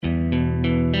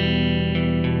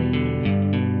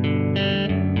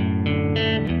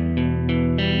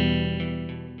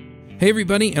Hey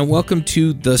everybody, and welcome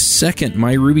to the second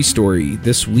My Ruby story.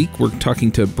 This week we're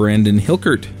talking to Brandon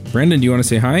Hilkert. Brandon, do you want to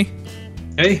say hi?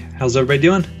 Hey, how's everybody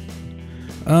doing?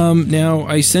 Now,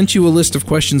 I sent you a list of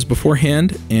questions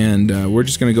beforehand, and we're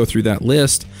just going to go through that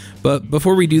list. But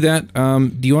before we do that,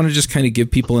 do you want to just kind of give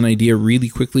people an idea really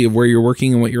quickly of where you're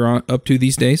working and what you're up to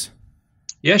these days?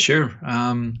 Yeah, sure.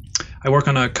 I work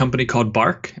on a company called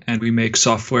Bark, and we make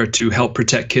software to help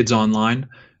protect kids online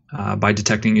by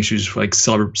detecting issues like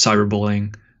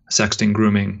cyberbullying, sexting,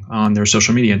 grooming on their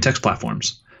social media and text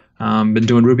platforms. Been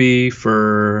doing Ruby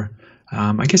for,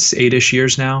 I guess, 8-ish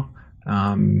years now.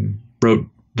 Wrote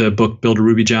the book Build a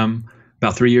Ruby Gem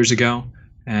about 3 years ago,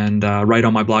 and write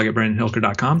on my blog at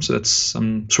brandonhilkert.com. So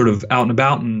I'm sort of out and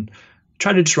about and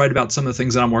try to just write about some of the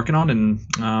things that I'm working on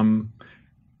and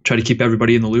try to keep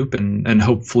everybody in the loop and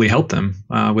hopefully help them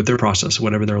with their process,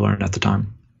 whatever they're learning at the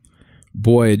time.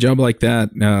 Boy, a job like that,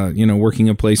 working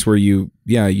a place where you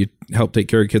help take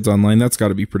care of kids online, that's got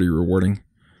to be pretty rewarding.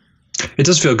 It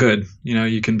does feel good.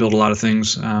 You can build a lot of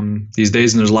things these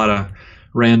days, and there's a lot of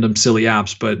random silly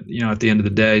apps, but at the end of the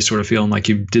day, sort of feeling like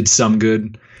you did some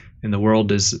good in the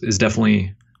world is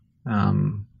definitely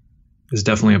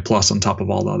a plus on top of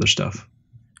all the other stuff.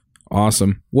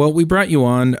 Awesome. Well, we brought you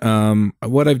on.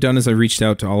 What I've done is I've reached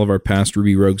out to all of our past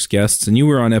Ruby Rogues guests, and you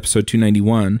were on episode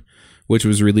 291, which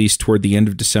was released toward the end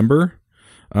of December.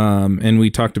 And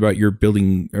we talked about your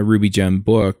Building a Ruby Gem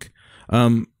book.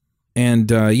 So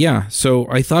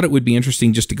I thought it would be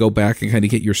interesting just to go back and kind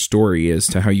of get your story as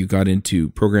to how you got into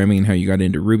programming and how you got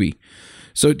into Ruby.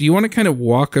 So do you want to kind of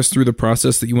walk us through the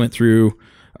process that you went through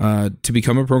to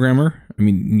become a programmer? I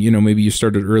mean, maybe you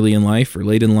started early in life or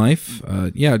late in life.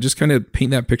 Just kind of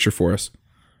paint that picture for us.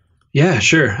 Yeah,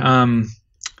 sure.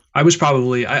 I was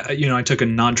probably, I took a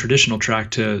non-traditional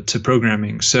track to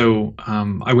programming. So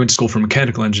I went to school for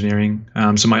mechanical engineering.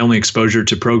 So my only exposure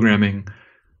to programming,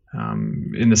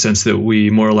 in the sense that we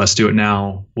more or less do it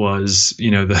now, was,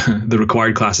 the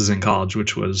required classes in college,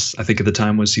 which was, I think at the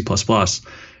time, was C++.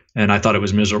 And I thought it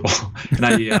was miserable. And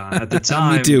I, at the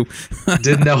time, Me too.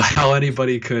 didn't know how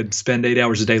anybody could spend 8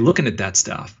 hours a day looking at that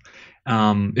stuff.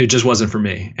 It just wasn't for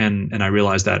me. And I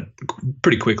realized that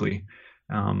pretty quickly.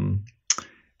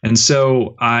 And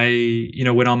so I,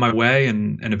 went on my way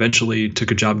and eventually took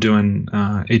a job doing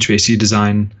HVAC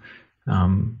design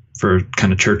for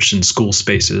kind of church and school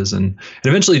spaces. And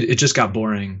eventually it just got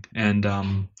boring, and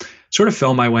sort of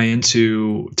fell my way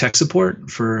into tech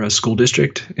support for a school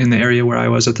district in the area where I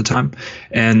was at the time.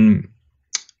 And,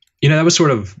 that was sort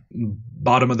of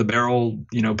bottom of the barrel,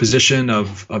 position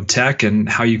of tech and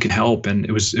how you can help. And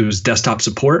it was desktop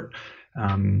support,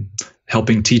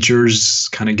 helping teachers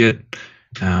kind of get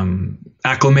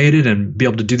acclimated and be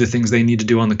able to do the things they need to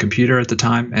do on the computer at the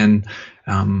time. And,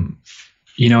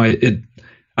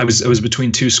 I was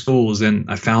between two schools, and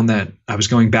I found that I was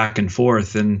going back and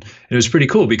forth, and it was pretty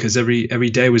cool because every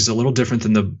day was a little different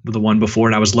than the one before.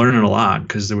 And I was learning a lot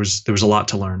because there was a lot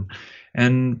to learn.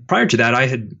 And prior to that, I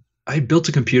had built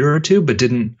a computer or two, but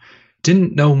didn't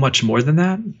know much more than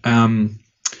that.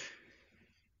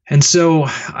 And so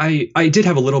I did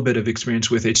have a little bit of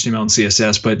experience with HTML and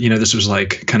CSS, but this was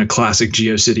like kind of classic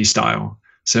GeoCity style,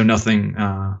 so nothing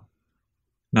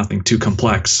too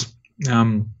complex.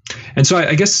 And so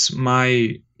I guess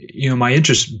my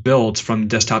interest built from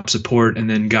desktop support, and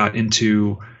then got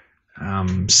into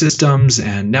systems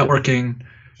and networking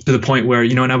to the point where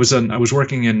and I was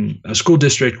working in a school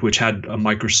district which had a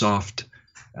Microsoft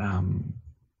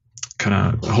kind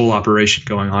of whole operation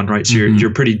going on, right? So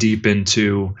you're pretty deep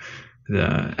into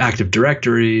the Active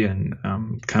Directory and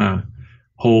kind of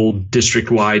whole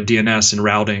district-wide DNS and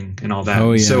routing and all that.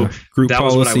 Oh, yeah. So Group that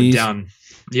policies. was what I went down.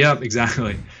 Yep,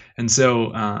 exactly. And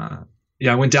so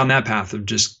I went down that path of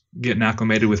just getting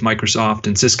acclimated with Microsoft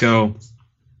and Cisco,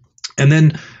 and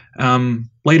then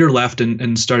later left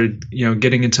and started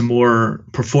getting into more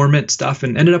performance stuff,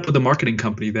 and ended up with a marketing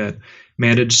company that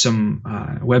managed some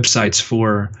websites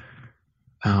for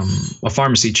a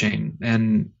pharmacy chain.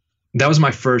 And that was my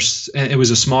first, and it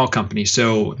was a small company.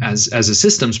 So as a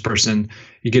systems person,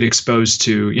 you get exposed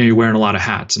to, you're wearing a lot of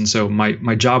hats. And so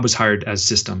my job was hired as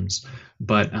systems,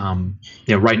 but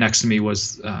right next to me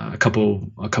was a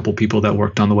couple people that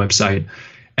worked on the website.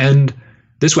 And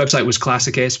this website was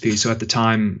classic ASP. So at the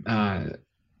time,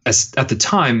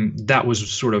 that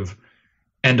was sort of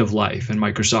end of life, and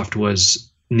Microsoft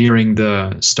was nearing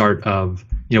the start of,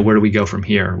 where do we go from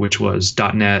here, which was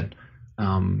 .NET.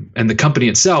 And the company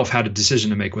itself had a decision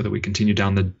to make whether we continue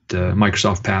down the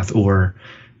Microsoft path or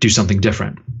do something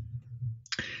different.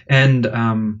 And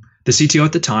the CTO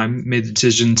at the time made the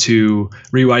decision to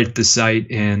rewrite the site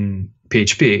in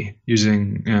PHP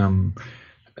using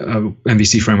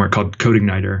MVC framework called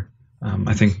CodeIgniter.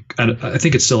 I think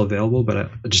it's still available,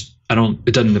 but it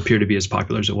doesn't appear to be as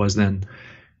popular as it was then.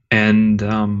 And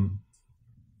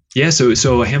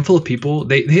so a handful of people,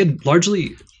 they had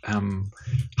largely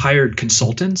hired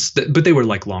consultants, but they were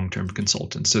like long-term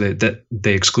consultants. So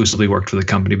they exclusively worked for the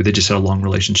company, but they just had a long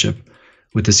relationship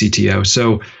with the CTO.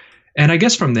 So, and I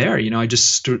guess from there, I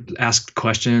just asked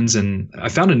questions, and I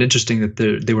found it interesting that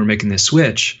they were making this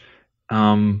switch.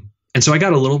 And so I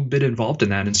got a little bit involved in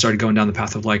that and started going down the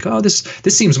path of like, oh, this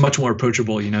seems much more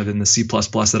approachable, than the C++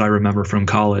 that I remember from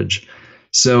college.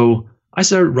 So I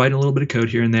started writing a little bit of code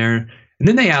here and there. And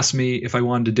then they asked me if I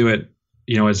wanted to do it,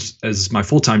 as my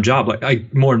full-time job,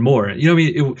 like more and more.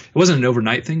 It wasn't an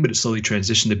overnight thing, but it slowly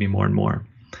transitioned to be more and more.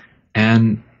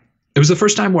 And it was the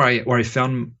first time where I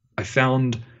found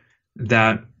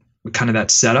that kind of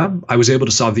that setup. I was able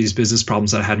to solve these business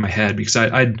problems that I had in my head, because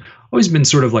I'd always been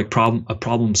sort of like a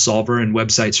problem solver, and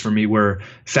websites for me were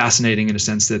fascinating in a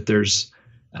sense that there's,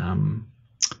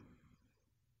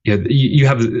 you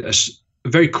have a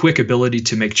very quick ability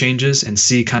to make changes and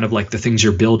see kind of like the things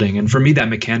you're building. And for me, that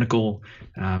mechanical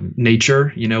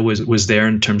nature, was there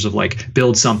in terms of like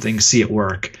build something, see it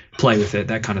work, play with it,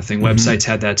 that kind of thing. Mm-hmm. Websites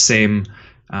had that same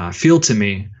feel to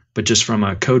me, but just from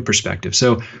a code perspective.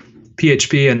 So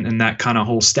PHP and that kind of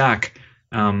whole stack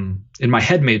in my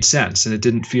head made sense, and it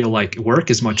didn't feel like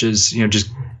work as much as just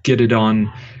get it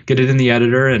in the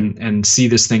editor and see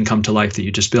this thing come to life that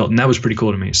you just built, and that was pretty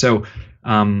cool to me. So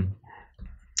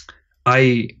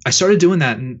I started doing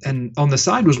that, and on the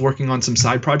side was working on some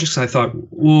side projects. I thought,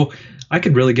 well, I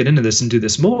could really get into this and do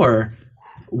this more.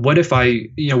 What if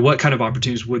what kind of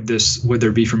opportunities would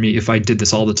there be for me if I did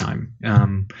this all the time,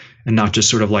 and not just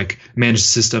sort of like manage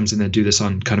systems and then do this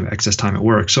on kind of excess time at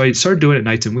work? So I started doing it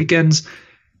nights and weekends,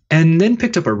 and then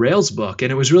picked up a Rails book.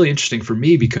 And it was really interesting for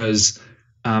me because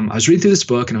I was reading through this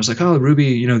book and I was like, oh,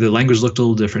 Ruby, the language looked a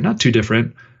little different, not too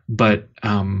different, but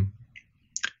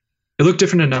it looked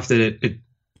different enough that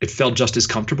it felt just as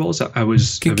comfortable as I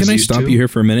was. Can I stop you here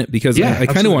for a minute? Because yeah, I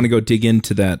kind of want to go dig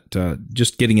into that,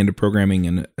 just getting into programming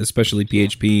and especially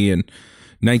PHP and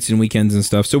nights and weekends and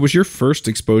stuff. So was your first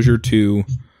exposure to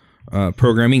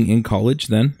programming in college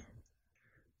then?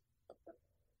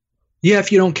 Yeah,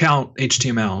 if you don't count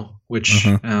HTML, which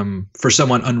for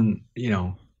someone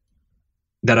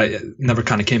that I never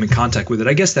kind of came in contact with it,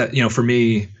 I guess that for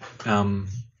me.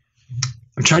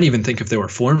 I'm trying to even think if there were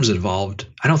forms involved.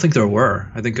 I don't think there were.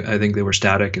 I think they were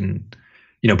static, and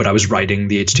but I was writing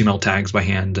the HTML tags by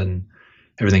hand and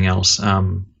everything else.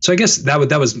 So I guess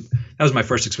that was my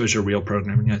first exposure to real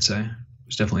programming. I'd say it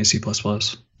was definitely C++.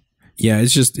 Yeah,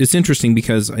 it's interesting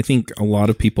because I think a lot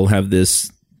of people have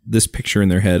this picture in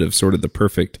their head of sort of the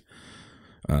perfect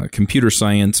computer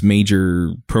science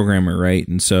major programmer, right?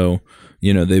 And so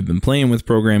they've been playing with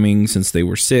programming since they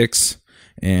were 6.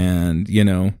 And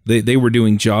they were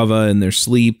doing Java in their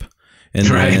sleep, and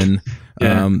right.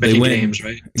 Then they went games,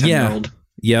 right?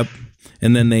 Yep.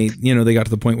 And then they got to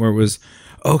the point where it was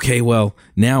okay. Well,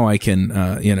 now I can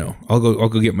I'll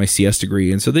go get my CS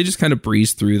degree, and so they just kind of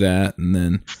breezed through that, and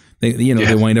then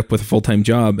they wind up with a full-time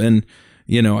job. And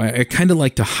I kind of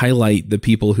like to highlight the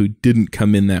people who didn't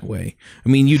come in that way. I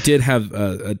mean, you did have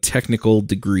a technical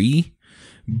degree,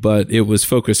 but it was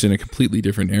focused in a completely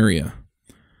different area.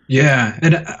 Yeah,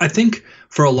 and I think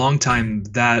for a long time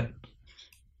that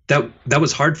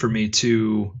was hard for me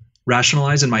to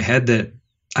rationalize in my head that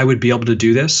I would be able to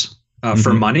do this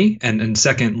for money, and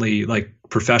secondly, like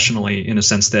professionally, in a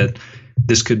sense that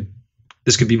this could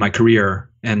be my career,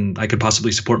 and I could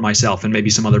possibly support myself and maybe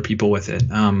some other people with it.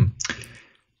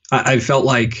 I felt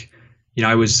like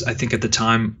I think at the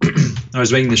time I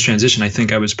was making this transition. I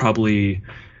think I was probably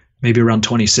maybe around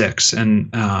 26,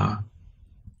 and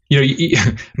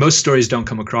most stories don't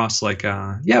come across like,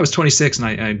 I was 26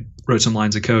 and I wrote some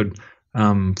lines of code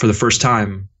for the first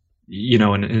time, in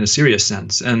a serious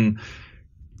sense. And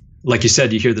like you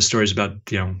said, you hear the stories about,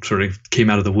 sort of came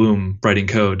out of the womb writing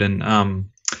code. And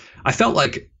I felt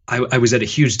like I was at a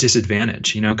huge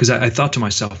disadvantage, because I thought to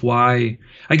myself, why?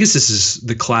 I guess this is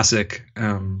the classic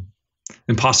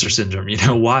imposter syndrome.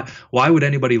 Why would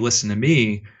anybody listen to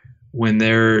me when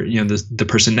they're, the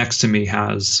person next to me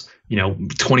has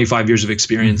 25 years of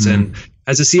experience and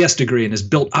has a CS degree and has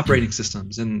built operating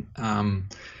systems. And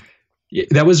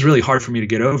that was really hard for me to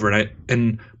get over.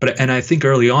 And I think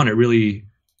early on, it really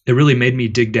made me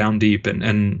dig down deep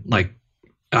and like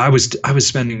I was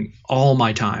spending all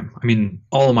my time reading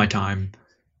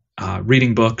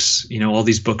books, all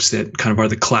these books that kind of are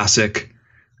the classic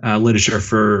literature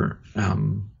for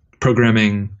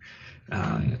programming.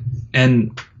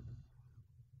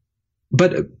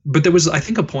 But there was, I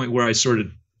think, a point where I sort of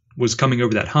was coming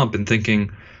over that hump and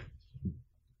thinking,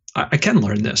 I can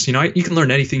learn this. You can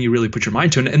learn anything you really put your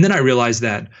mind to. And then I realized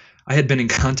that I had been in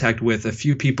contact with a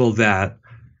few people that,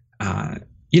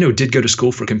 did go to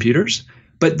school for computers,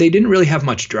 but they didn't really have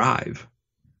much drive.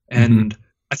 And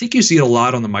I think you see it a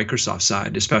lot on the Microsoft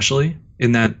side, especially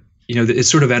in that, it's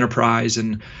sort of enterprise,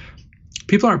 and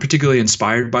people aren't particularly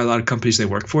inspired by a lot of companies they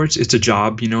work for. It's a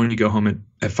job, and you go home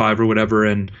at 5 or whatever,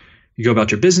 and you go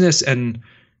about your business, and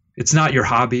it's not your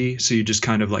hobby. So you just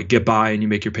kind of like get by and you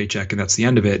make your paycheck and that's the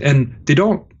end of it. And they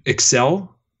don't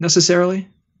excel necessarily.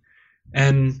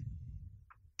 And,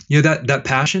 that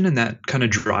passion and that kind of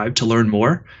drive to learn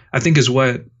more, I think is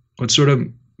what sort of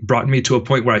brought me to a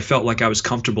point where I felt like I was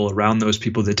comfortable around those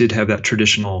people that did have that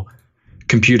traditional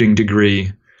computing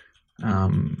degree,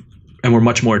 and were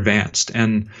much more advanced.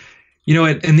 And,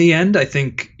 in the end, I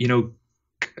think,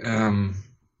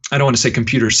 I don't want to say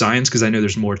computer science, because I know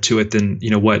there's more to it than,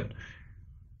 what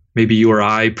maybe you or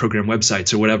I program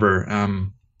websites or whatever.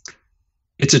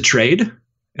 It's a trade,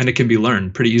 and it can be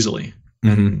learned pretty easily.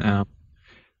 And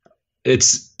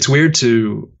it's weird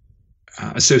to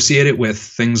associate it with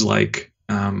things like,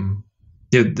 kind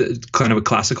of a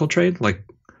classical trade, like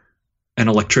an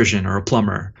electrician or a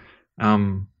plumber.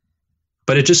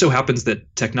 But it just so happens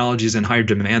that technology is in higher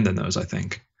demand than those, I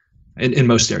think, in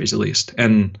most areas at least.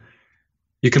 And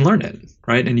you can learn it,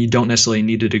 right? And you don't necessarily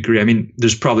need a degree. I mean,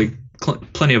 there's probably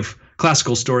plenty of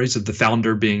classical stories of the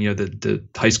founder being, the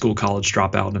high school, college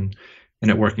dropout and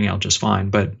it working out just fine.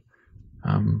 But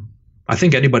I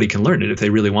think anybody can learn it if they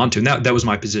really want to. And that was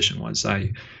my position. Was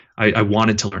I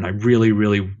wanted to learn. I really,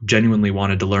 really genuinely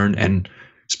wanted to learn, and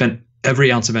spent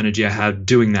every ounce of energy I had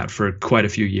doing that for quite a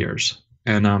few years.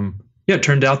 And it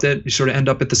turned out that you sort of end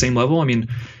up at the same level. I mean,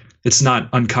 it's not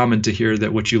uncommon to hear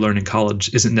that what you learn in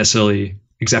college isn't necessarily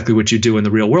exactly what you do in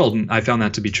the real world. And I found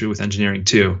that to be true with engineering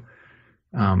too.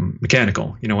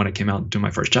 Mechanical, when I came out doing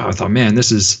my first job, I thought, man,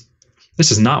 this is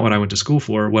not what I went to school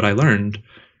for, what I learned.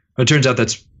 But it turns out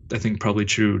that's, I think, probably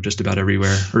true just about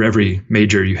everywhere, or every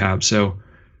major you have. So,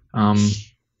 I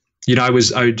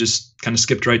just kind of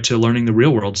skipped right to learning the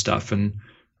real world stuff and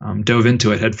dove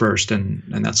into it head first. And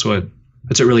that's what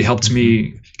really helped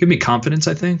me, give me confidence,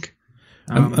 I think.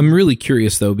 I'm really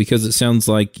curious though, because it sounds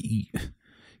like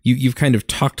you've kind of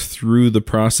talked through the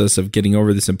process of getting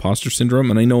over this imposter syndrome.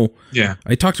 And I know,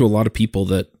 I talked to a lot of people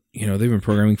that, they've been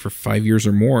programming for 5 years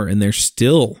or more, and they're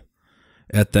still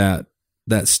at that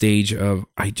stage of,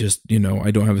 I just,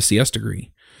 I don't have a CS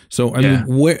degree. So, I mean,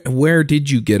 where did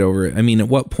you get over it? I mean, at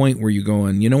what point were you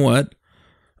going, you know what?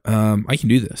 I can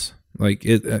do this. Like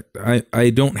I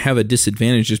don't have a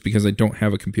disadvantage just because I don't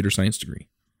have a computer science degree.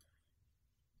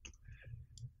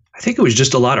 I think it was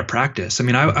just a lot of practice. I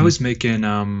mean, I was making,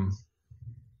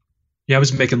 I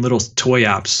was making little toy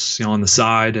apps, on the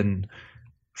side, and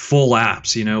full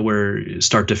apps, where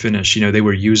start to finish, they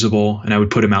were usable, and I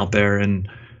would put them out there. And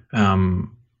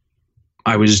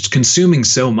I was consuming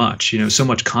so much, so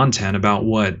much content about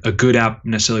what a good app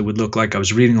necessarily would look like. I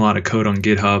was reading a lot of code on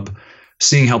GitHub,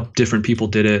 seeing how different people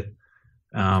did it.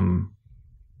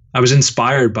 I was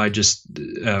inspired by just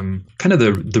kind of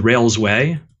the Rails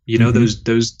way,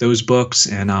 those books,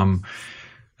 and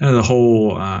the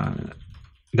whole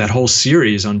that whole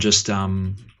series on just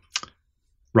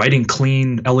writing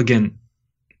clean, elegant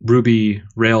Ruby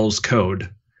Rails code.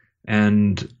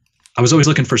 And I was always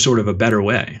looking for sort of a better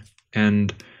way.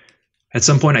 And at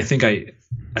some point, I think I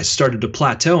started to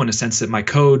plateau in a sense that my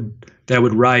code that I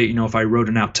would write, if I wrote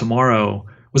an app tomorrow,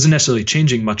 wasn't necessarily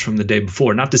changing much from the day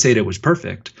before. Not to say that it was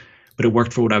perfect, but it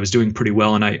worked for what I was doing pretty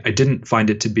well. And I didn't find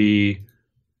it to be,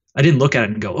 I didn't look at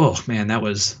it and go, oh man, that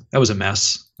was a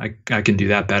mess. I can do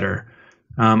that better.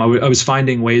 I was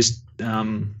finding ways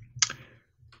to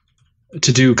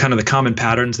do kind of the common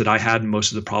patterns that I had in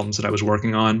most of the problems that I was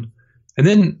working on. And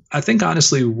then I think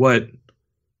honestly, what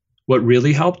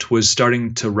really helped was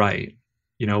starting to write,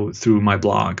 through my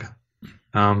blog.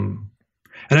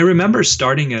 And I remember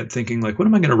starting at thinking like, what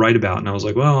am I going to write about? And I was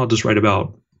like, well, I'll just write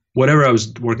about whatever I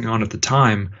was working on at the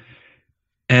time.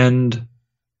 And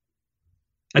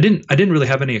I didn't really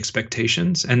have any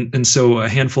expectations. And so a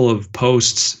handful of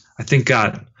posts, I think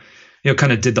got,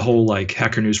 kind of did the whole like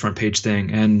Hacker News front page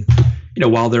thing. And,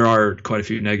 while there are quite a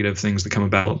few negative things that come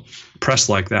about press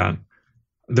like that,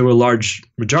 there were a large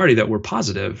majority that were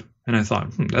positive. And I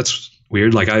thought, that's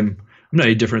weird. Like I'm not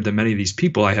any different than many of these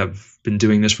people. I have been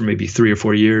doing this for maybe 3 or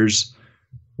 4 years.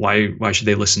 Why should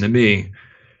they listen to me?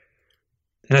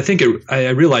 And I think I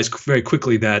realized very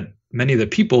quickly that many of the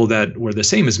people that were the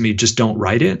same as me just don't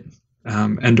write it,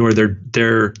 and or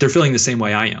they're feeling the same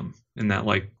way I am, in that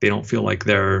like they don't feel like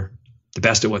they're the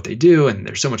best at what they do, and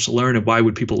there's so much to learn. And why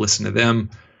would people listen to them?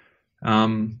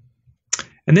 And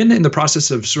then in the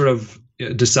process of sort of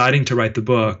deciding to write the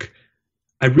book,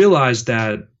 I realized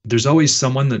that there's always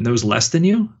someone that knows less than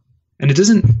you. And it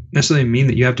doesn't necessarily mean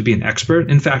that you have to be an expert.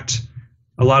 In fact,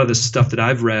 a lot of the stuff that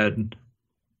I've read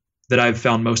that I've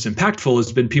found most impactful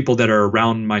has been people that are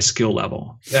around my skill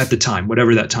level at the time,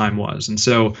 whatever that time was. And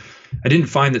so I didn't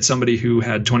find that somebody who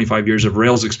had 25 years of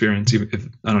Rails experience, even if,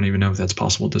 I don't even know if that's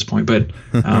possible at this point, but,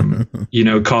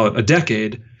 call it a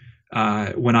decade.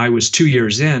 When I was 2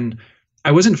 years in,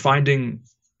 I wasn't finding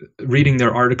reading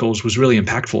their articles was really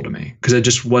impactful to me because I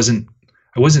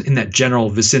wasn't in that general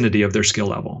vicinity of their skill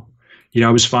level. I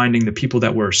was finding the people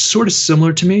that were sort of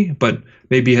similar to me, but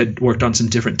maybe had worked on some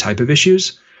different type of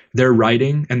issues, their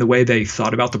writing and the way they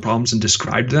thought about the problems and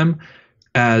described them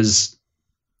as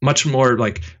much more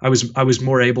like I was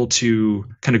more able to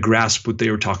kind of grasp what they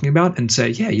were talking about and say,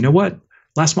 yeah, you know what?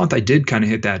 Last month I did kind of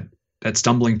hit that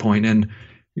stumbling point and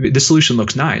the solution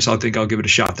looks nice. I think I'll give it a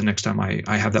shot the next time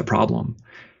I have that problem.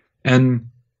 And,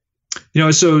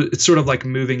 so it's sort of like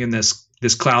moving in this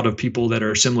cloud of people that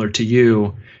are similar to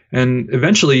you. And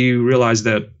eventually you realize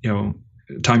that,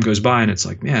 time goes by and it's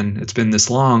like, man, it's been this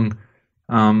long.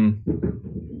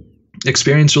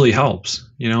 Experience really helps,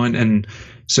 and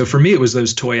so for me, it was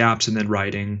those toy apps and then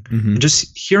writing and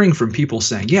just hearing from people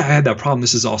saying, yeah, I had that problem.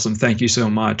 This is awesome. Thank you so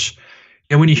much.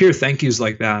 And when you hear thank yous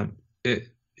like that,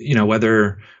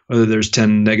 whether there's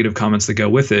 10 negative comments that go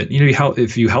with it,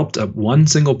 if you helped one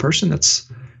single person, it's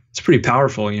pretty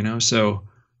powerful, So,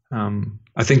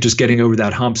 I think just getting over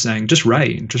that hump saying, just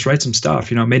write some stuff,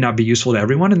 it may not be useful to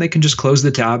everyone and they can just close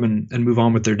the tab and move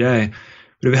on with their day.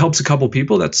 But if it helps a couple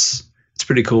people, it's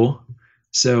pretty cool.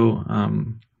 So,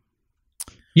 and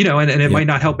it might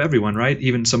not help everyone, right?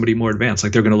 Even somebody more advanced,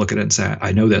 like they're going to look at it and say,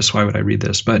 I know this, why would I read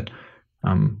this? But,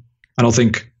 I don't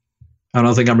think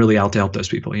I'm really out to help those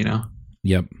people,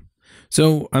 Yep.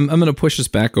 So I'm going to push us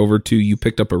back over to, you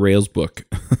picked up a Rails book.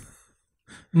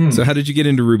 So how did you get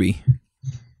into Ruby?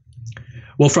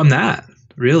 Well, from that,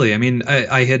 really, I mean,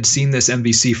 I had seen this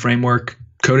MVC framework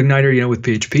CodeIgniter, with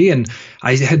PHP, and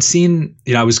I had seen,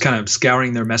 I was kind of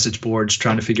scouring their message boards,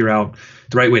 trying to figure out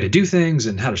the right way to do things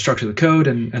and how to structure the code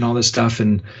and all this stuff.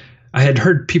 And I had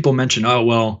heard people mention, oh,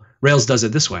 well, Rails does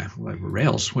it this way. Like,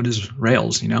 Rails, what is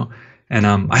Rails, And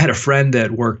I had a friend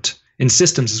that worked in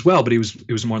systems as well, but he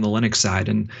was more on the Linux side.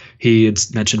 And he had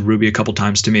mentioned Ruby a couple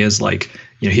times to me as like,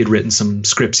 he had written some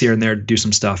scripts here and there to do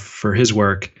some stuff for his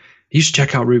work. You should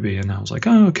check out Ruby. And I was like,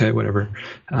 oh, okay, whatever.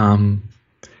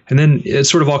 And then it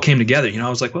sort of all came together. I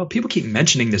was like, well, people keep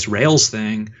mentioning this Rails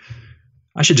thing.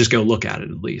 I should just go look at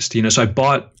it at least. So I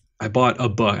bought a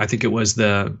book. I think it was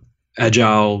the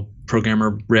Agile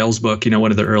Programmer Rails book,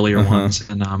 one of the earlier ones,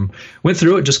 and went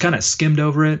through it, just kind of skimmed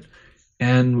over it,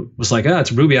 and was like,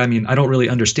 it's Ruby. I mean, I don't really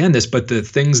understand this, but the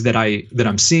things that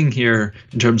I'm seeing here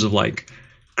in terms of like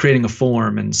creating a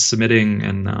form and submitting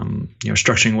and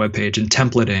structuring a web page and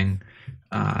templating.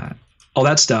 All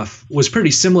that stuff was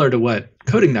pretty similar to what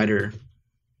CodeIgniter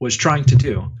was trying to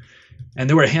do. And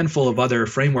there were a handful of other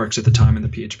frameworks at the time in the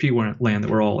PHP land that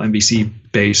were all MVC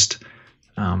based.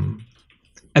 And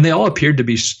they all appeared to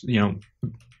be,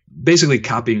 basically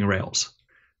copying Rails.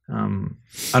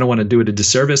 I don't want to do it a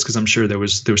disservice because I'm sure there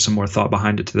was some more thought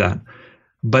behind it to that.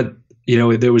 But,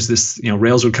 there was this,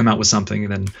 Rails would come out with something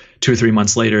and then 2 or 3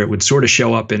 months later, it would sort of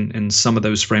show up in some of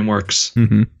those frameworks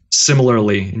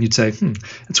similarly. And you'd say,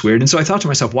 that's weird. And so I thought to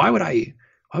myself, why would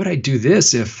I do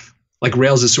this if like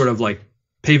Rails is sort of like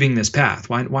paving this path?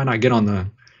 Why not get on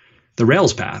the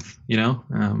Rails path?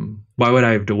 Why would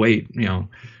I have to wait, a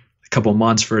couple of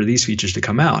months for these features to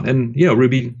come out? And,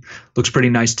 Ruby looks pretty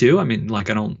nice too. I mean, like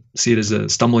I don't see it as a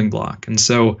stumbling block. And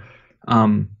so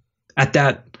at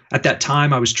that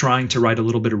time, I was trying to write a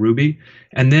little bit of Ruby.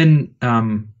 And then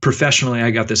professionally,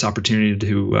 I got this opportunity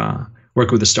to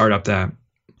work with a startup that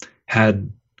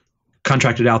had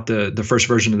contracted out the first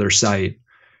version of their site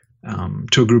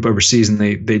to a group overseas, and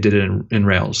they did it in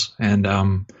Rails.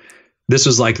 And this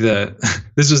was like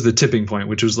this was the tipping point,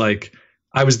 which was like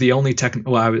I was the only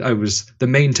I was the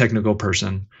main technical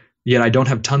person, yet I don't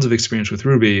have tons of experience with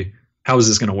Ruby. How is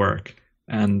this going to work?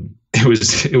 And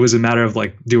it was a matter of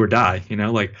like do or die,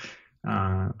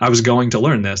 I was going to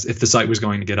learn this if the site was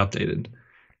going to get updated.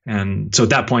 And so at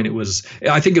that point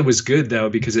I think it was good though,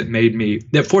 because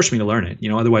it forced me to learn it.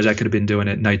 Otherwise I could have been doing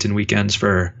it nights and weekends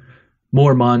for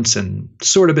more months and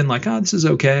sort of been like, oh, this is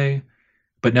okay,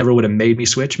 but never would have made me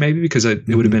switch maybe because it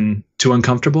would have been too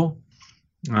uncomfortable.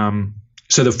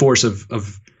 So the force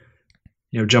of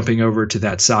jumping over to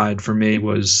that side for me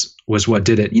was what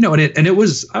did it, and it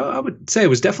was, I would say it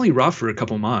was definitely rough for a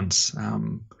couple months.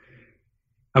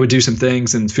 I would do some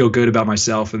things and feel good about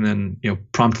myself, and then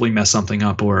promptly mess something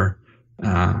up, or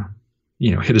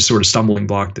hit a sort of stumbling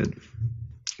block that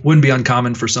wouldn't be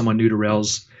uncommon for someone new to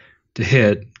Rails to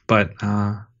hit. But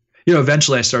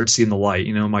eventually I started seeing the light.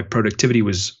 My productivity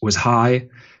was high,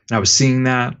 and I was seeing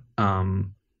that,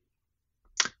 and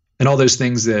all those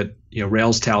things that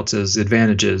Rails touts as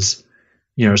advantages,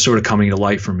 are sort of coming to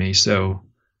light for me. So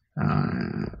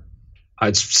it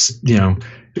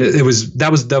was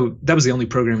the only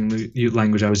programming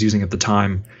language I was using at the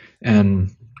time,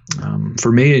 and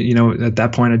for me, at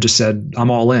that point, I just said, I'm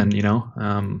all in.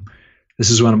 This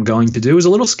is what I'm going to do. It was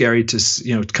a little scary to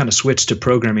kind of switch to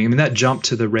programming. I mean, that jump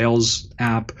to the Rails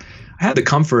app, I had the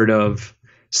comfort of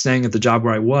staying at the job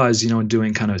where I was, and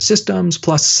doing kind of systems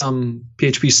plus some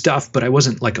PHP stuff, but I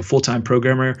wasn't like a full-time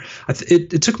programmer.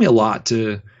 It took me a lot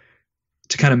to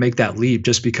kind of make that leap,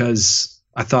 just because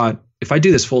I thought, if I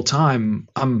do this full time,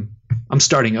 I'm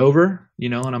starting over,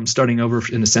 and I'm starting over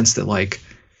in the sense that, like,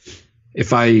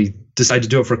 if I decide to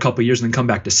do it for a couple of years and then come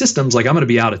back to systems, like, I'm going to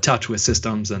be out of touch with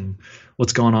systems and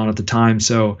what's going on at the time.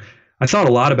 So I thought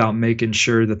a lot about making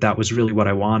sure that was really what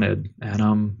I wanted.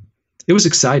 And it was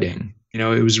exciting.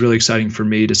 It was really exciting for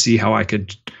me to see how I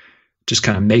could just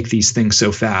kind of make these things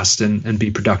so fast and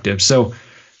be productive. So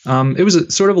it was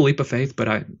a sort of a leap of faith,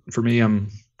 but for me,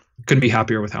 couldn't be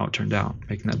happier with how it turned out,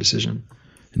 making that decision.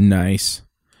 Nice.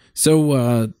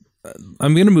 So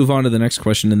I'm going to move on to the next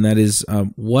question, and that is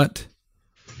what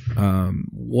I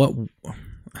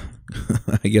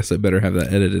guess I better have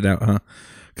that edited out, huh?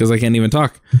 Because I can't even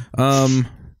talk.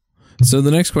 So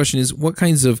the next question is, what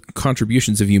kinds of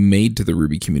contributions have you made to the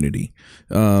Ruby community?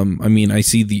 I mean, I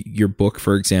see your book,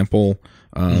 for example.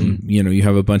 You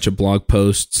have a bunch of blog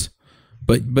posts.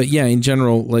 But yeah, in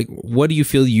general, like, what do you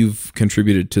feel you've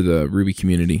contributed to the Ruby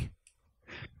community?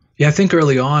 Yeah, I think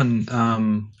early on,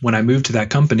 when I moved to that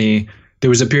company, there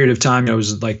was a period of time I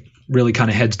was like really kind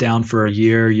of heads down for a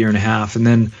year and a half, and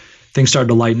then things started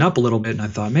to lighten up a little bit, and I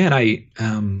thought, man,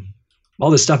 all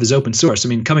this stuff is open source. I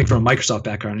mean, coming from a Microsoft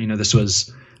background, this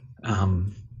was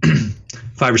 5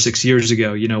 or 6 years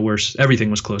ago, where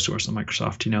everything was closed source on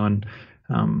Microsoft, and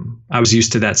I was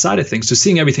used to that side of things. So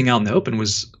seeing everything out in the open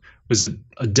was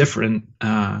a different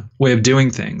way of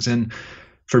doing things. And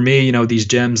for me, these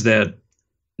gems that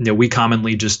we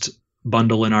commonly just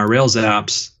bundle in our Rails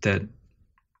apps that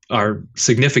are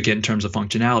significant in terms of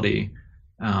functionality,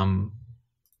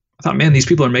 I thought, man, these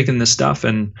people are making this stuff,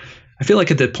 and I feel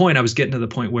like at that point I was getting to the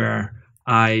point where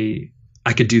I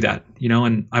could do that,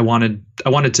 and I wanted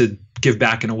to give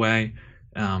back in a way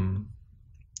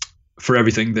for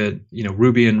everything that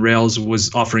Ruby and Rails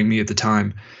was offering me at the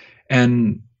time,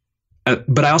 and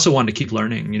but I also wanted to keep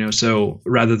learning, so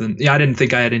rather than, I didn't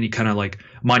think I had any kind of like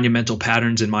monumental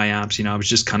patterns in my apps. I was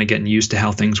just kind of getting used to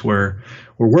how things were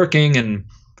working, and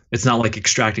it's not like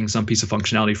extracting some piece of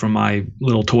functionality from my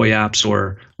little toy apps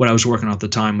or what I was working on at the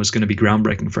time was going to be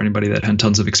groundbreaking for anybody that had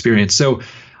tons of experience. So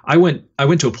I went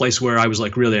to a place where I was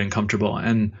like really uncomfortable,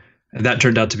 and that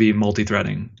turned out to be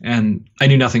multi-threading, and I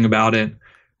knew nothing about it.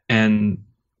 And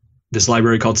this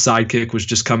library called Sidekick was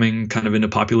just coming kind of into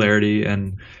popularity,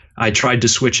 and I tried to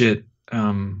switch to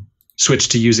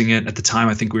using it. At the time,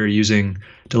 I think we were using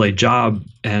Delayed Job,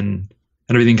 and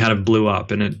everything kind of blew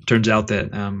up. And it turns out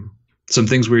that some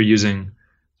things we were using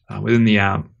within the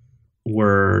app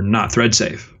were not thread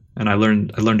safe. And I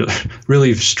learned a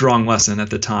really strong lesson at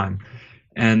the time.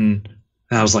 And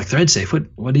I was like, thread safe?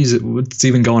 What is it? What's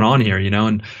even going on here?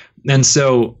 And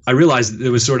so I realized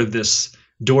there was sort of this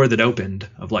door that opened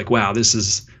of like, wow, this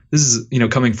is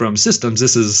coming from systems.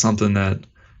 This is something that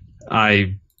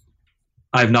I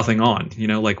have nothing on,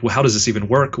 like, well, how does this even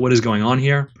work? What is going on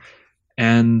here?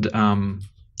 And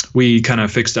we kind of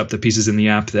fixed up the pieces in the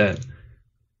app that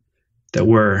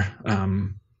were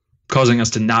causing us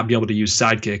to not be able to use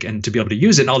Sidekick and to be able to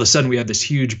use it. And all of a sudden we had this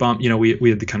huge bump. We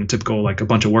had the kind of typical, like, a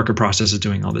bunch of worker processes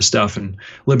doing all this stuff and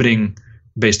limiting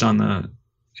based on the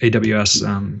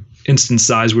AWS instance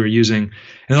size we were using.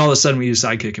 And all of a sudden we used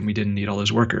Sidekick and we didn't need all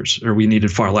those workers, or we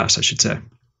needed far less, I should say.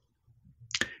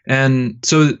 And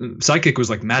so Sidekick was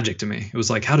like magic to me. It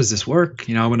was like, how does this work?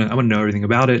 I want to know everything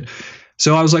about it.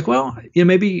 So I was like, well,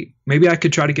 maybe I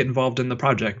could try to get involved in the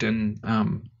project, and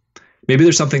maybe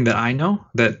there's something that I know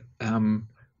that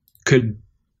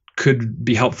could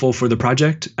be helpful for the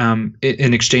project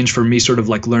in exchange for me sort of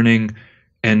like learning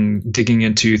and digging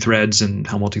into threads and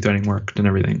how multi-threading worked and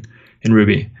everything in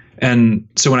Ruby. And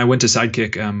so when I went to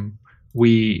Sidekick,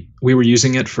 we were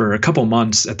using it for a couple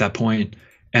months at that point.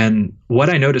 And what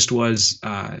I noticed was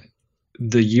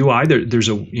the UI. There's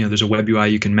a web UI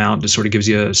you can mount that sort of gives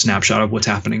you a snapshot of what's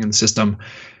happening in the system.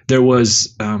 There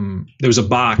was a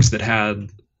box that had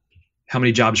how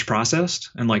many jobs processed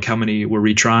and like how many were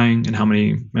retrying and how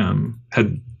many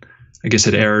had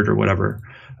errored or whatever.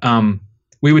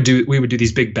 We would do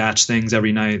these big batch things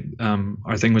every night.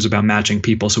 Our thing was about matching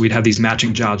people, so we'd have these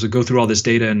matching jobs. We'd go through all this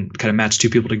data and kind of match two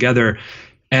people together,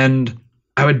 and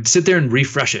I would sit there and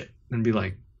refresh it and be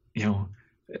like,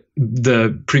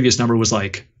 the previous number was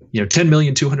like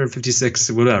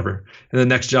 10,256,000 whatever, and the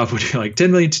next job would be like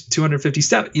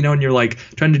 10,257,000, and you're like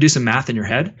trying to do some math in your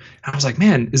head. And I was like,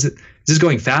 man, is this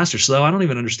going fast or slow? I don't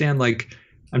even understand. Like,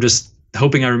 I'm just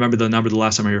hoping I remember the number the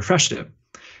last time I refreshed it.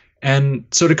 And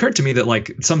so it occurred to me that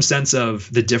like some sense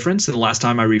of the difference in the last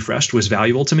time I refreshed was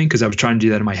valuable to me because I was trying to do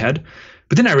that in my head.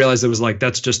 But then I realized it was like,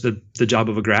 that's just the job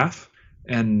of a graph.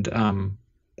 And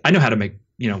I know how to make,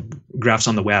 graphs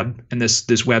on the web. And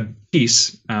this web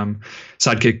piece,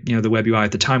 Sidekick, the web UI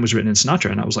at the time was written in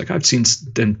Sinatra. And I was like, I've seen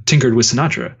and tinkered with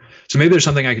Sinatra. So maybe there's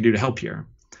something I could do to help here.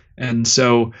 And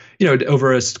so,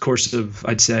 over a course of,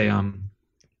 I'd say,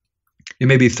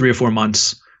 maybe 3 or 4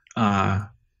 months,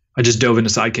 I just dove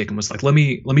into Sidekick and was like, let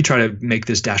me try to make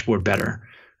this dashboard better.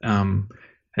 And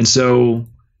so,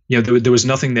 there was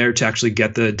nothing there to actually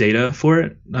get the data for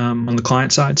it on the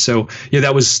client side. So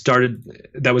that was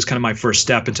kind of my first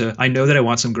step into, I know that I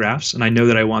want some graphs and I know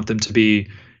that I want them to be,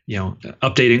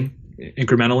 updating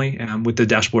incrementally with the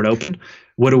dashboard open.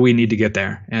 What do we need to get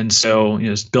there? And so,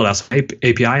 just build out some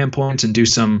API endpoints and do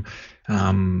some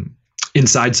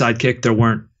inside Sidekick. There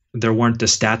weren't the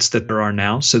stats that there are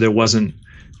now. So there wasn't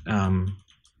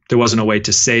a way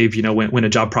to save, when a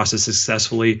job processed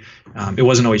successfully, it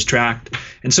wasn't always tracked.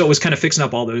 And so it was kind of fixing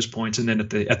up all those points. And then at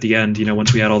the end,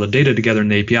 once we had all the data together,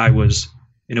 and the API was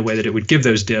in a way that it would give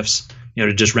those diffs,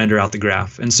 to just render out the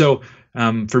graph. And so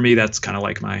for me, that's kind of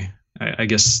like I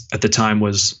guess at the time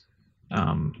was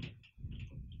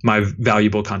my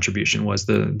valuable contribution was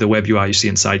the web UI you see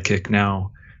in Sidekick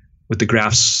now with the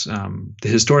graphs, the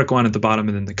historic one at the bottom,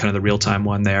 and then the kind of the real-time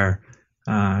one there.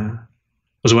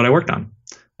 Was what I worked on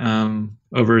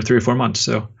over 3 or 4 months.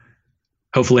 So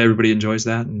hopefully everybody enjoys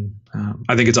that. And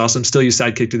I think it's awesome. Still use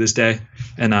Sidekick to this day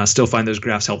and still find those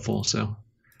graphs helpful. So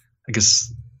I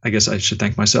guess I should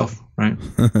thank myself, right?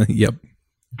 Yep.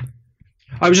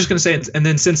 I was just going to say, and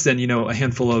then since then, a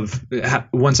handful of,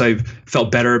 once I've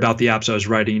felt better about the apps I was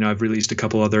writing, I've released a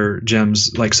couple other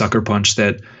gems like Sucker Punch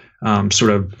that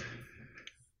sort of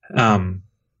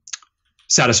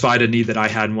satisfied a need that I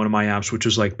had in one of my apps, which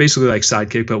was like basically like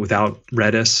Sidekick, but without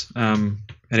Redis. And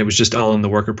it was just all in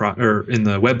the in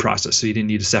the web process. So you didn't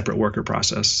need a separate worker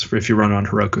process for if you run on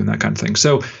Heroku and that kind of thing.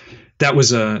 So that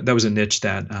was a niche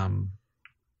that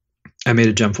I made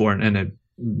a gem for, and it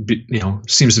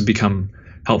seems to become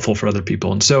helpful for other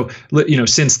people. And so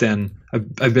since then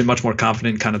I've been much more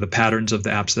confident in kind of the patterns of the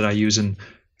apps that I use and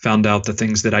found out the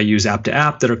things that I use app to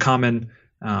app that are common.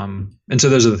 And so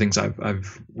those are the things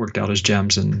I've worked out as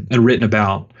gems and written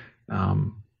about.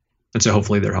 And so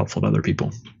hopefully they're helpful to other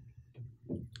people.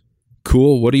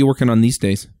 Cool. What are you working on these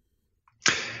days?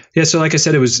 Yeah. So like I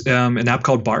said, it was an app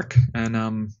called Bark,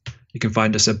 and you can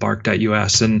find us at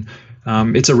bark.us. And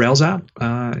it's a Rails app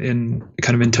in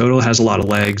total. It has a lot of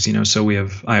legs, so we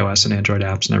have iOS and Android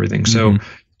apps and everything.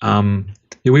 Mm-hmm.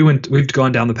 So we've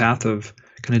gone down the path of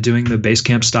kind of doing the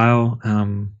Basecamp style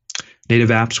native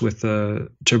apps with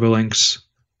TurboLinks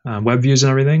web views and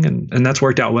everything, and that's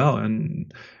worked out well.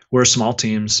 And we're a small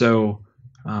team, so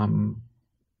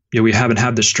we haven't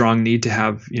had the strong need to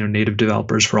have native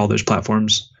developers for all those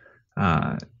platforms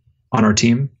on our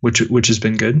team, which has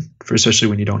been good for especially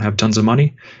when you don't have tons of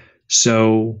money.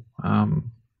 So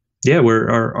we have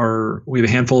a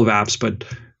handful of apps, but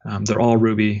they're all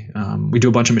Ruby. We do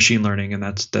a bunch of machine learning, and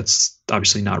that's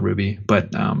obviously not Ruby, but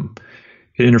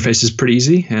it interfaces pretty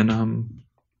easy, and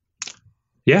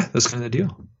that's kind of the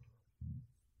deal.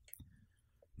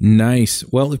 Nice.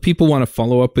 Well, if people want to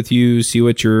follow up with you, see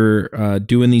what you're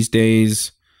doing these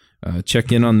days,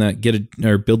 check in on that,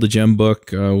 build a gem book,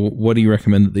 what do you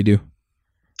recommend that they do?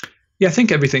 Yeah, I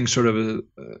think everything's sort of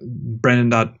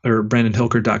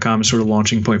brandonhilkert.com is sort of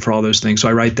launching point for all those things. So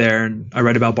I write there, and I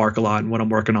write about Bark a lot and what I'm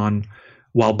working on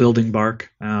while building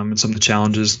Bark, and some of the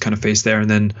challenges kind of faced there. And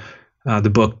then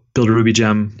the book, Build a Ruby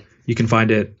Gem, you can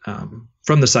find it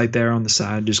from the site there on the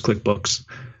side. Just click books.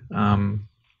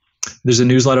 There's a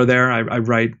newsletter there. I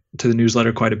write to the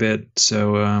newsletter quite a bit.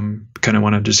 So kind of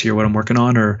want to just hear what I'm working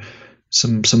on or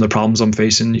some of the problems I'm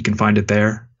facing. You can find it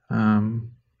there.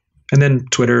 And then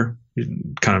Twitter, you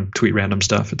can kind of tweet random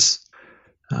stuff. It's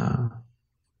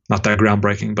not that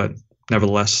groundbreaking, but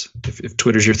nevertheless, if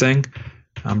Twitter's your thing,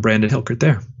 I'm Brandon Hilkert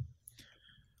there.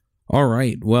 All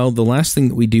right. Well, the last thing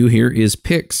that we do here is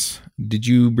picks. Did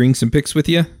you bring some picks with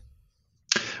you?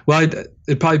 Well,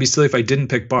 it'd probably be silly if I didn't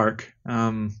pick Bark.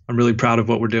 I'm really proud of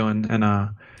what we're doing, and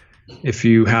if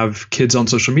you have kids on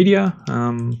social media,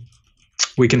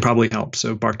 we can probably help.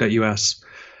 So bark.us.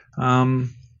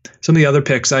 Some of the other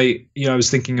picks, I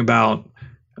was thinking about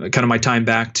kind of my time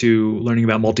back to learning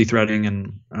about multi-threading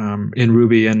and in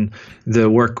Ruby, and the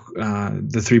work,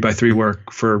 the 3x3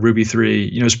 work for Ruby 3.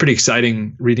 It's pretty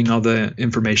exciting reading all the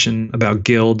information about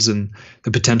guilds and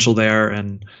the potential there,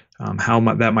 and how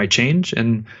that might change.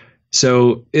 And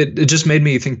so it just made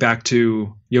me think back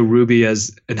to Ruby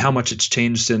and how much it's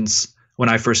changed since when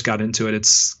I first got into it.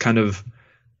 It's kind of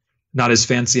not as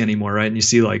fancy anymore, right? And you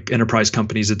see like enterprise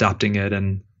companies adopting it,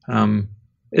 and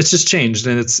it's just changed,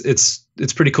 and it's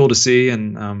pretty cool to see.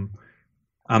 And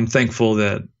I'm thankful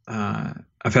that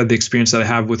I've had the experience that I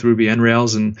have with Ruby and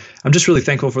Rails, and I'm just really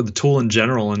thankful for the tool in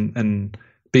general, and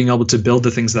being able to build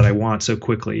the things that I want so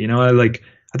quickly.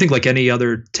 I think like any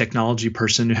other technology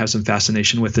person who has some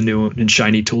fascination with the new and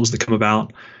shiny tools that come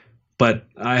about, but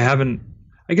I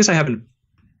guess I haven't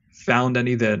found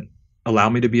any that allow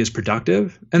me to be as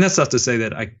productive. And that's not to say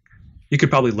that you could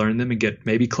probably learn them and get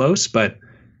maybe close, but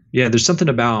yeah, there's something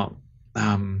about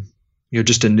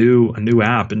just a new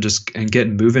app and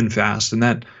getting moving fast, and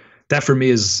that for me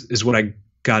is what I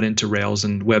got into Rails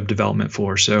and web development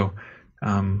for. So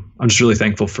I'm just really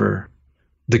thankful for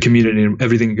the community and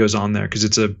everything that goes on there, because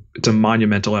it's a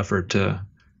monumental effort to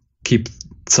keep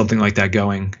something like that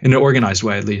going in an organized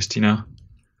way, at least.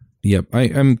 Yep.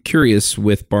 I'm curious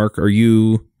with Bark. Are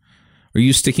you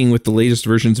sticking with the latest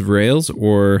versions of Rails,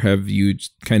 or have you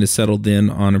kind of settled in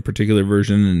on a particular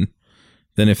version, and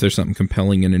then if there's something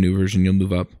compelling in a new version, you'll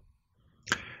move up?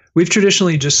 We've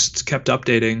traditionally just kept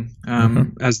updating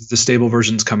as the stable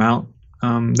versions come out.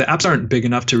 The apps aren't big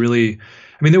enough to really.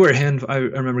 I mean, there were a hand. I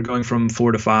remember going from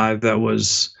 4 to 5. That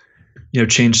was,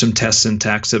 changed some test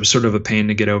syntax. It was sort of a pain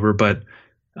to get over, but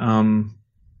I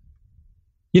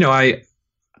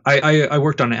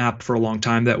worked on an app for a long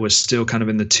time that was still kind of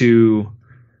in the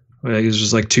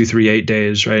 2.3.8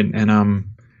 days, right?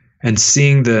 And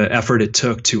seeing the effort it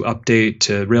took to update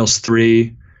to Rails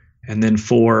 3 and then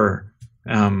 4,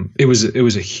 it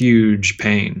was a huge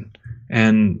pain.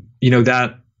 And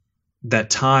that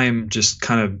time just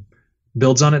kind of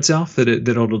builds on itself, that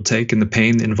it'll take, and the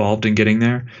pain involved in getting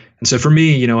there. And so for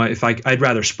me, if I'd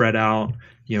rather spread out,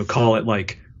 call it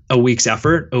like a week's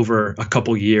effort over a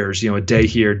couple years, a day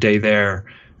here, day there.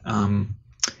 And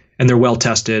they're well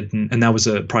tested, and that was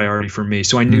a priority for me.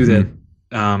 So I knew that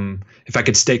if I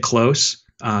could stay close,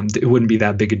 it wouldn't be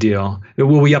that big a deal.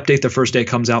 Will we update the first day it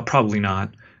comes out? Probably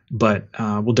not, but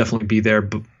we'll definitely be there.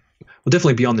 But we'll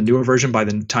definitely be on the newer version by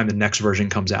the time the next version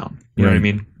comes out. You know what I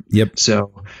mean? Yep.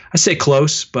 So I stay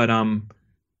close, but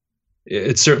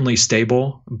it's certainly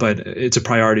stable, but it's a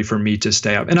priority for me to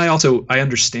stay up. And I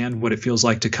understand what it feels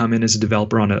like to come in as a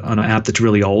developer on an app that's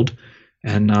really old.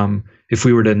 And if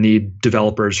we were to need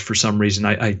developers for some reason,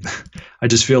 I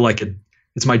just feel like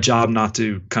it's my job not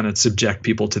to kind of subject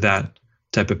people to that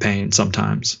type of pain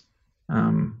sometimes.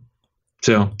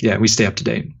 So yeah, we stay up to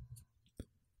date.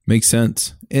 Makes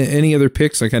sense. Any other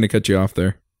picks? I kind of cut you off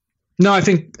there. No, I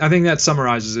think that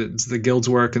summarizes it. It's the guild's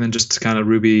work, and then just kind of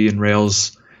Ruby and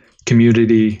Rails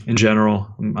community in general.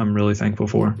 I'm really thankful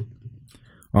for.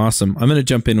 Awesome. I'm going to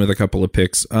jump in with a couple of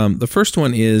picks. The first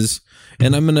one is,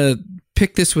 and I'm going to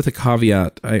pick this with a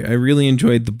caveat. I really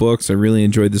enjoyed the books. I really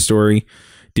enjoyed the story.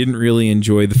 Didn't really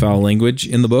enjoy the foul language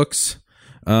in the books.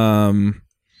 But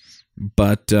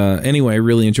anyway, I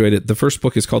really enjoyed it. The first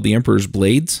book is called The Emperor's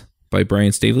Blades by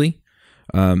Brian Stavely.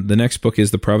 The next book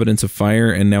is The Providence of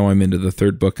Fire, and now I'm into the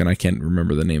third book, and I can't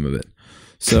remember the name of it.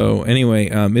 So anyway,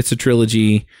 it's a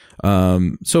trilogy.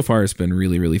 So far, it's been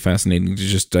really, really fascinating to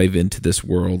just dive into this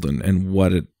world and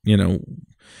what it,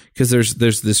 because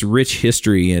there's this rich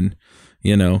history, and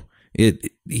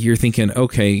you're thinking,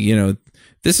 okay,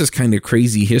 this is kind of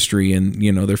crazy history, and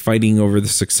they're fighting over the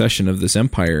succession of this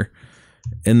empire.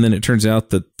 And then it turns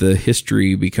out that the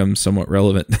history becomes somewhat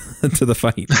relevant to the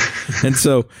fight. And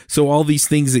so all these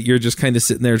things that you're just kind of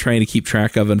sitting there trying to keep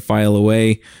track of and file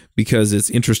away because it's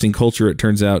interesting culture, it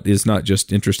turns out is not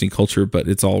just interesting culture, but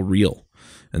it's all real.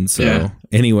 And so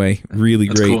anyway, really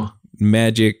That's great cool.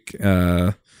 Magic,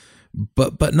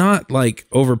 but not like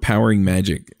overpowering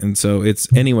magic. And so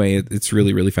it's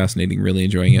really, really fascinating, really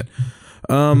enjoying it.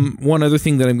 One other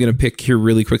thing that I'm going to pick here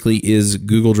really quickly is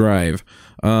Google Drive.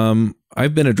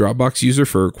 I've been a Dropbox user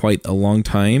for quite a long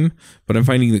time, but I'm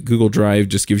finding that Google Drive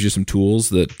just gives you some tools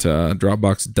that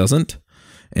Dropbox doesn't.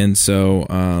 And so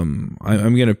I'm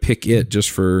going to pick it just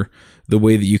for the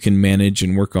way that you can manage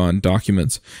and work on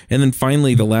documents. And then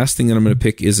finally, the last thing that I'm going to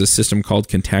pick is a system called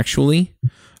Contactually.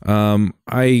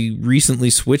 I recently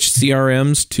switched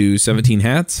CRMs to 17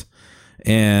 Hats,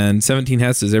 and 17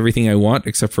 Hats is everything I want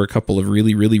except for a couple of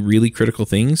really, really, really critical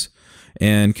things.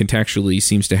 And Contactually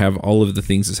seems to have all of the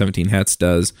things that 17 Hats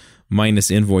does, minus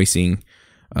invoicing,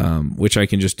 which I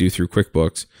can just do through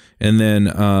QuickBooks. And then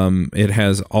it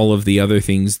has all of the other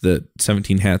things that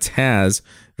 17 Hats has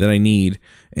that I need.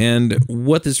 And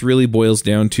what this really boils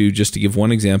down to, just to give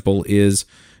one example, is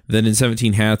that in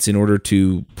 17 Hats, in order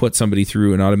to put somebody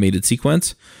through an automated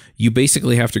sequence, you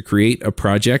basically have to create a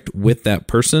project with that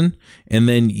person, and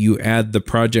then you add the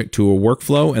project to a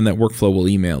workflow, and that workflow will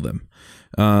email them.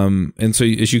 And so,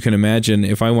 as you can imagine,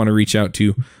 if I want to reach out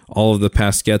to all of the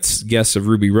past guests of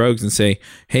Ruby Rogues and say,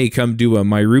 hey, come do a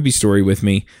My Ruby story with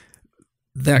me,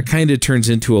 that kind of turns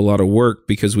into a lot of work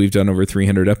because we've done over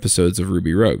 300 episodes of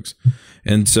Ruby Rogues.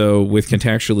 And so with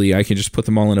Contactually, I can just put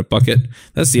them all in a bucket.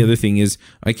 That's the other thing, is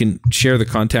I can share the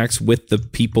contacts with the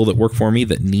people that work for me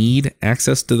that need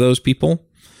access to those people.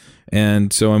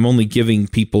 And so I'm only giving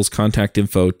people's contact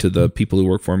info to the people who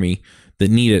work for me that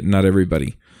need it, not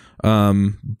everybody.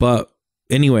 But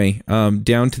anyway,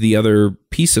 down to the other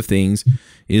piece of things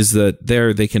is that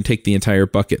they can take the entire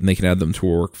bucket and they can add them to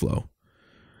a workflow.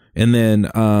 And then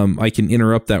I can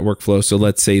interrupt that workflow. So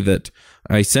let's say that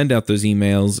I send out those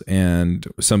emails and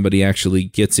somebody actually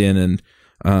gets in and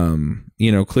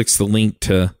clicks the link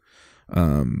to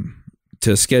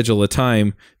schedule a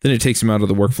time. Then it takes them out of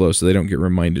the workflow so they don't get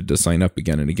reminded to sign up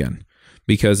again and again,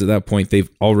 because at that point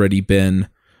they've already been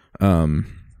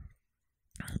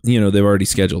they've already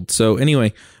scheduled. So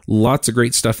anyway, lots of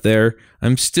great stuff there.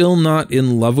 I'm still not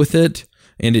in love with it.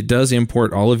 And it does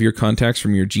import all of your contacts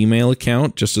from your Gmail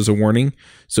account, just as a warning.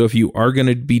 So if you are going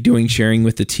to be doing sharing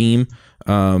with the team,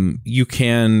 you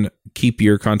can keep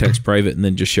your contacts private and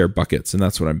then just share buckets. And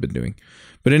that's what I've been doing.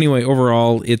 But anyway,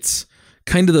 overall, it's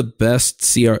kind of the best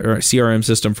CRM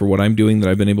system for what I'm doing that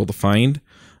I've been able to find.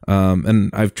 And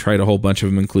I've tried a whole bunch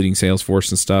of them, including Salesforce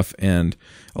and stuff. And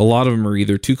a lot of them are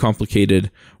either too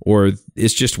complicated or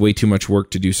it's just way too much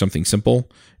work to do something simple.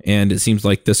 And it seems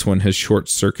like this one has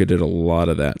short-circuited a lot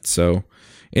of that. So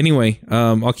anyway,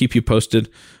 I'll keep you posted.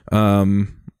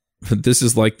 This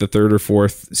is like the third or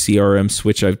fourth CRM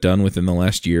switch I've done within the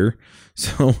last year.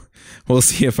 So we'll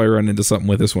see if I run into something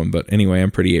with this one. But anyway,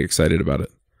 I'm pretty excited about it.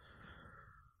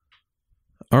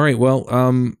 All right, well,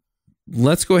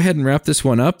 let's go ahead and wrap this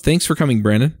one up. Thanks for coming,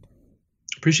 Brandon.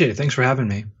 Appreciate it. Thanks for having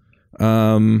me.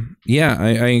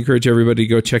 I encourage everybody to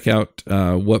go check out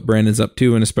what Brandon's up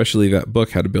to, and especially that book,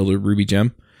 How to Build a Ruby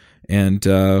Gem. And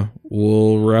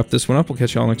we'll wrap this one up. We'll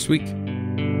catch you all next week.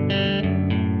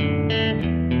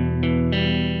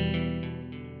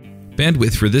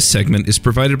 Bandwidth for this segment is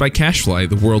provided by CacheFly,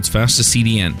 the world's fastest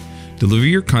CDN. Deliver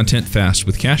your content fast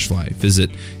with CacheFly.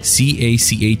 Visit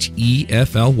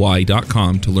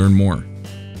CacheFly.com to learn more.